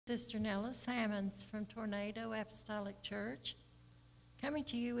Sister Nella Sammons from Tornado Apostolic Church, coming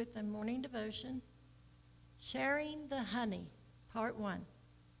to you with the morning devotion, Sharing the Honey, Part 1.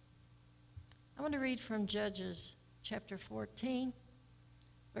 I want to read from Judges chapter 14,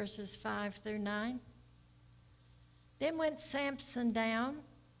 verses 5 through 9. Then went Samson down,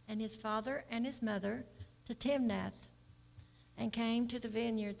 and his father and his mother, to Timnath, and came to the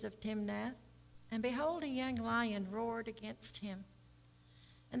vineyards of Timnath, and behold, a young lion roared against him.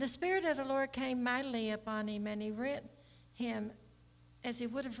 And the Spirit of the Lord came mightily upon him, and he rent him as he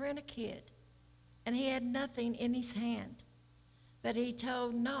would have rent a kid. And he had nothing in his hand. But he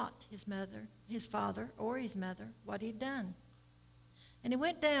told not his father, or his mother, what he'd done. And he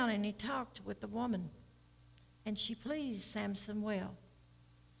went down and he talked with the woman, and she pleased Samson well.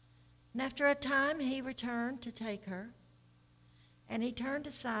 And after a time he returned to take her, and he turned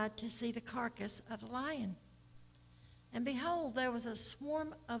aside to see the carcass of a lion. And behold, there was a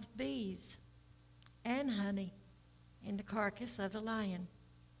swarm of bees and honey in the carcass of the lion.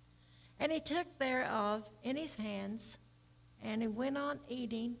 And he took thereof in his hands, and he went on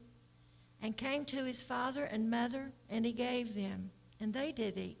eating, and came to his father and mother, and he gave them, and they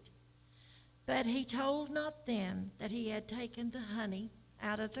did eat. But he told not them that he had taken the honey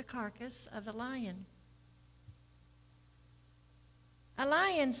out of the carcass of the lion. A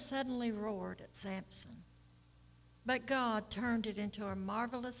lion suddenly roared at Samson, but God turned it into a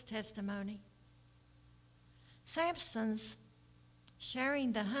marvelous testimony. Samson's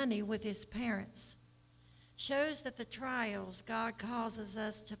sharing the honey with his parents shows that the trials God causes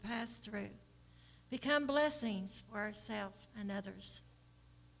us to pass through become blessings for ourselves and others.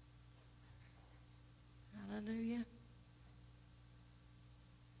 Hallelujah.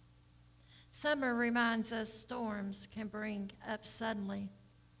 Summer reminds us storms can spring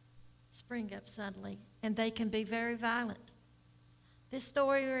up suddenly, and they can be very violent. This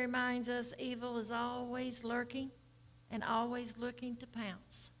story reminds us evil is always lurking and always looking to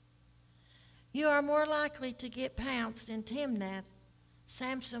pounce. You are more likely to get pounced in Timnath.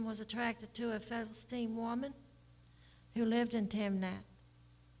 Samson was attracted to a Philistine woman who lived in Timnath.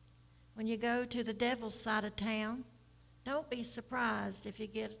 When you go to the devil's side of town, don't be surprised if you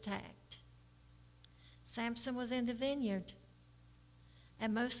get attacked. Samson was in the vineyard,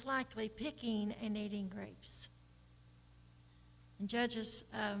 and most likely picking and eating grapes. In Judges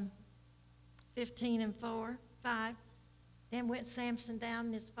 15 and 5, then went Samson down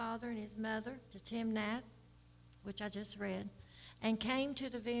and his father and his mother to Timnath, which I just read, and came to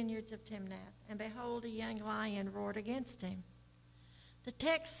the vineyards of Timnath, and behold, a young lion roared against him. The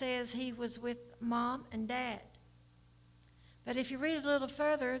text says he was with mom and dad. But if you read a little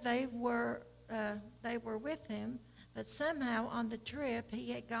further, they were with him, but somehow on the trip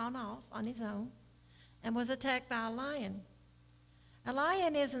he had gone off on his own and was attacked by a lion. A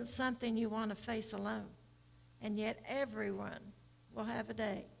lion isn't something you want to face alone, and yet everyone will have a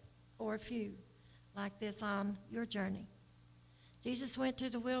day or a few like this on your journey. Jesus went to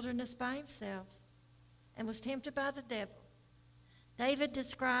the wilderness by himself and was tempted by the devil. David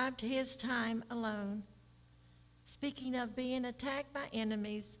described his time alone, speaking of being attacked by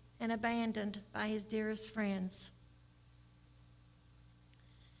enemies and abandoned by his dearest friends.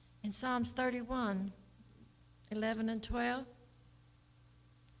 In Psalms 31, 11 and 12,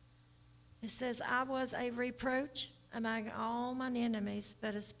 it says, I was a reproach among all mine enemies,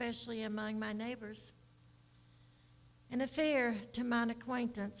 but especially among my neighbors, and a fear to mine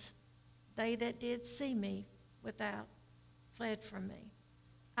acquaintance. They that did see me without fled from me.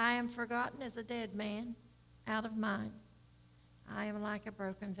 I am forgotten as a dead man out of mind. I am like a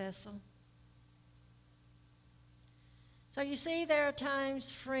broken vessel. So you see, there are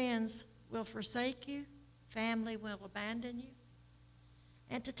times friends will forsake you, family will abandon you,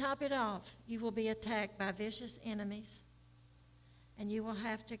 and to top it off, you will be attacked by vicious enemies, and you will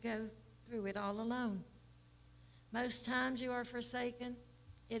have to go through it all alone. Most times you are forsaken.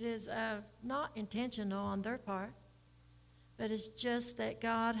 It is not intentional on their part, but it's just that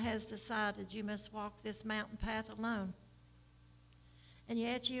God has decided you must walk this mountain path alone. And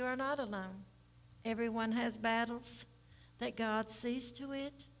yet you are not alone. Everyone has battles that God sees to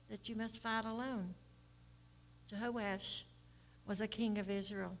it that you must fight alone. Jehoash was a king of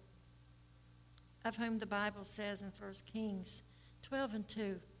Israel, of whom the Bible says in 1 Kings 12 and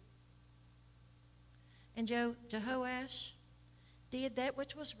 2. And Jehoash did that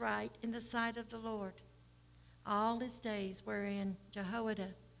which was right in the sight of the Lord all his days, wherein Jehoiada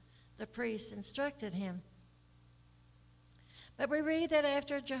the priest instructed him. But we read that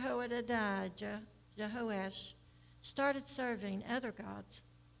after Jehoiada died, Jehoash started serving other gods.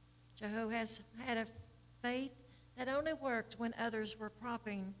 Jehoash had a faith had only worked when others were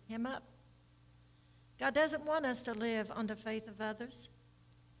propping him up. God doesn't want us to live on the faith of others,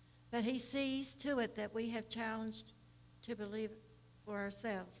 but he sees to it that we have challenged to believe it for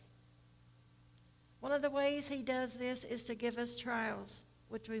ourselves. One of the ways he does this is to give us trials,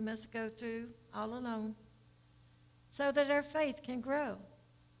 which we must go through all alone, so that our faith can grow.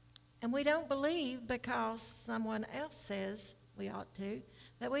 And we don't believe because someone else says we ought to,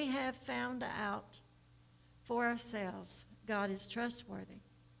 but we have found out for ourselves God is trustworthy.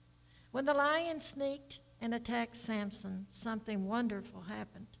 When the lion sneaked and attacked Samson, something wonderful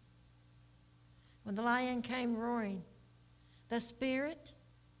happened. When the lion came roaring, the Spirit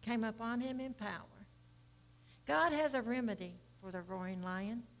came upon him in power. God has a remedy for the roaring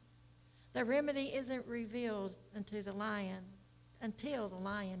lion. The remedy isn't revealed until the lion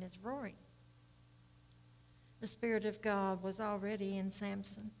is roaring. The Spirit of God was already in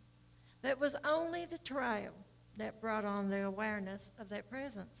Samson, but it was only the trial that brought on the awareness of that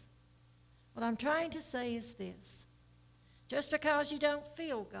presence. What I'm trying to say is this: just because you don't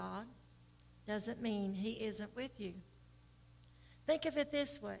feel God doesn't mean he isn't with you. Think of it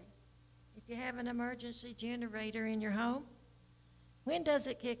this way. If you have an emergency generator in your home, when does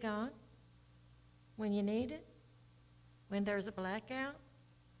it kick on? When you need it? When there's a blackout?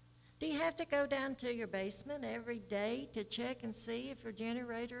 Do you have to go down to your basement every day to check and see if your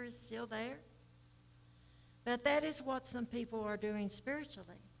generator is still there? But that is what some people are doing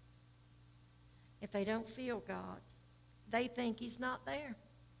spiritually. If they don't feel God, they think he's not there.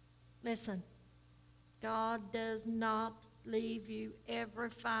 Listen, God does not leave you every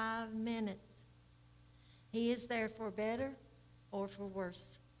 5 minutes. He is there for better or for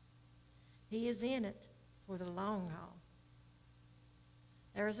worse. He is in it for the long haul.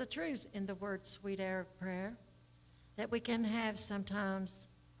 There is a truth in the word sweet air of prayer that we can have sometimes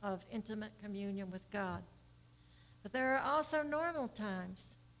of intimate communion with God. But there are also normal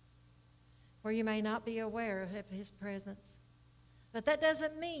times where you may not be aware of his presence. But that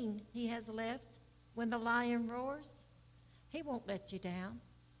doesn't mean he has left. When the lion roars, he won't let you down.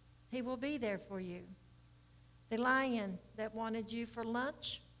 He will be there for you. The lion that wanted you for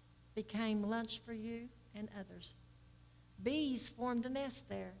lunch became lunch for you and others. Bees formed a nest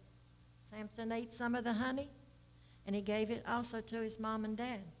there. Samson ate some of the honey, and he gave it also to his mom and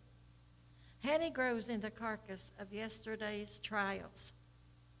dad. Honey grows in the carcass of yesterday's trials.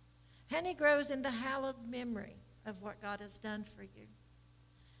 Honey grows in the hallowed memory of what God has done for you.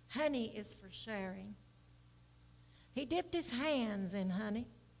 Honey is for sharing. He dipped his hands in honey,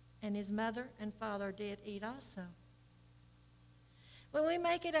 and his mother and father did eat also. When we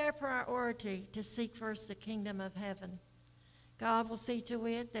make it our priority to seek first the kingdom of heaven, God will see to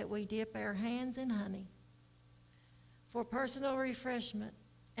it that we dip our hands in honey for personal refreshment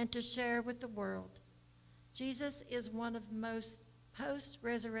and to share with the world. Jesus is one of most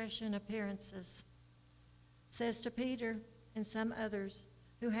post-resurrection appearances. Says to Peter and some others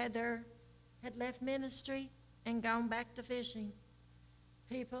who had left ministry and gone back to fishing,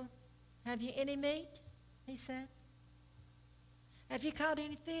 "People, have you any meat?" he said. "Have you caught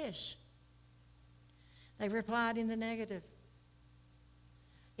any fish?" They replied in the negative.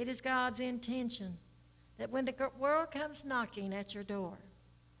 It is God's intention that when the world comes knocking at your door,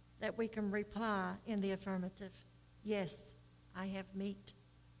 that we can reply in the affirmative. Yes, I have meat.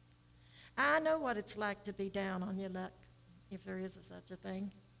 I know what it's like to be down on your luck, if there is such a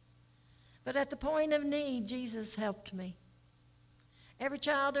thing. But at the point of need, Jesus helped me. Every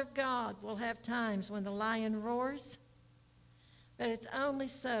child of God will have times when the lion roars, but it's only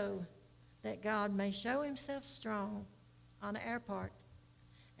so that God may show himself strong on our part,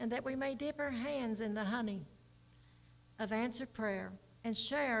 and that we may dip our hands in the honey of answered prayer and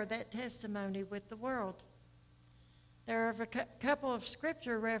share that testimony with the world. There are a couple of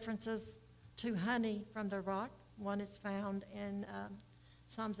scripture references to honey from the rock. One is found in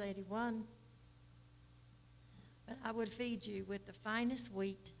Psalms 81. But I would feed you with the finest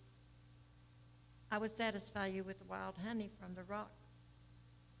wheat. I would satisfy you with the wild honey from the rock.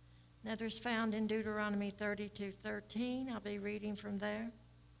 Another's found in Deuteronomy 32:13. I'll be reading from there.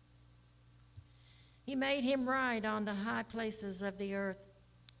 He made him ride on the high places of the earth,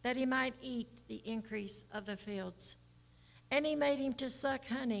 that he might eat the increase of the fields. And he made him to suck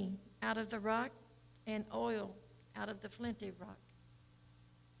honey out of the rock and oil out of the flinty rock.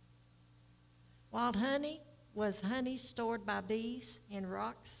 Wild honey was honey stored by bees in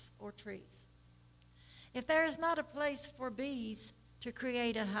rocks or trees. If there is not a place for bees to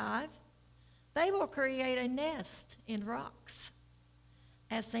create a hive, they will create a nest in rocks,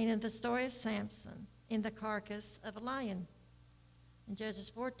 as seen in the story of Samson in the carcass of a lion. In Judges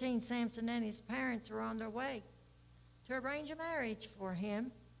 14, Samson and his parents were on their way to arrange a marriage for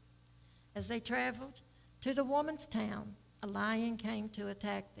him. As they traveled to the woman's town, a lion came to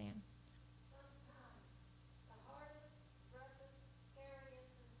attack them.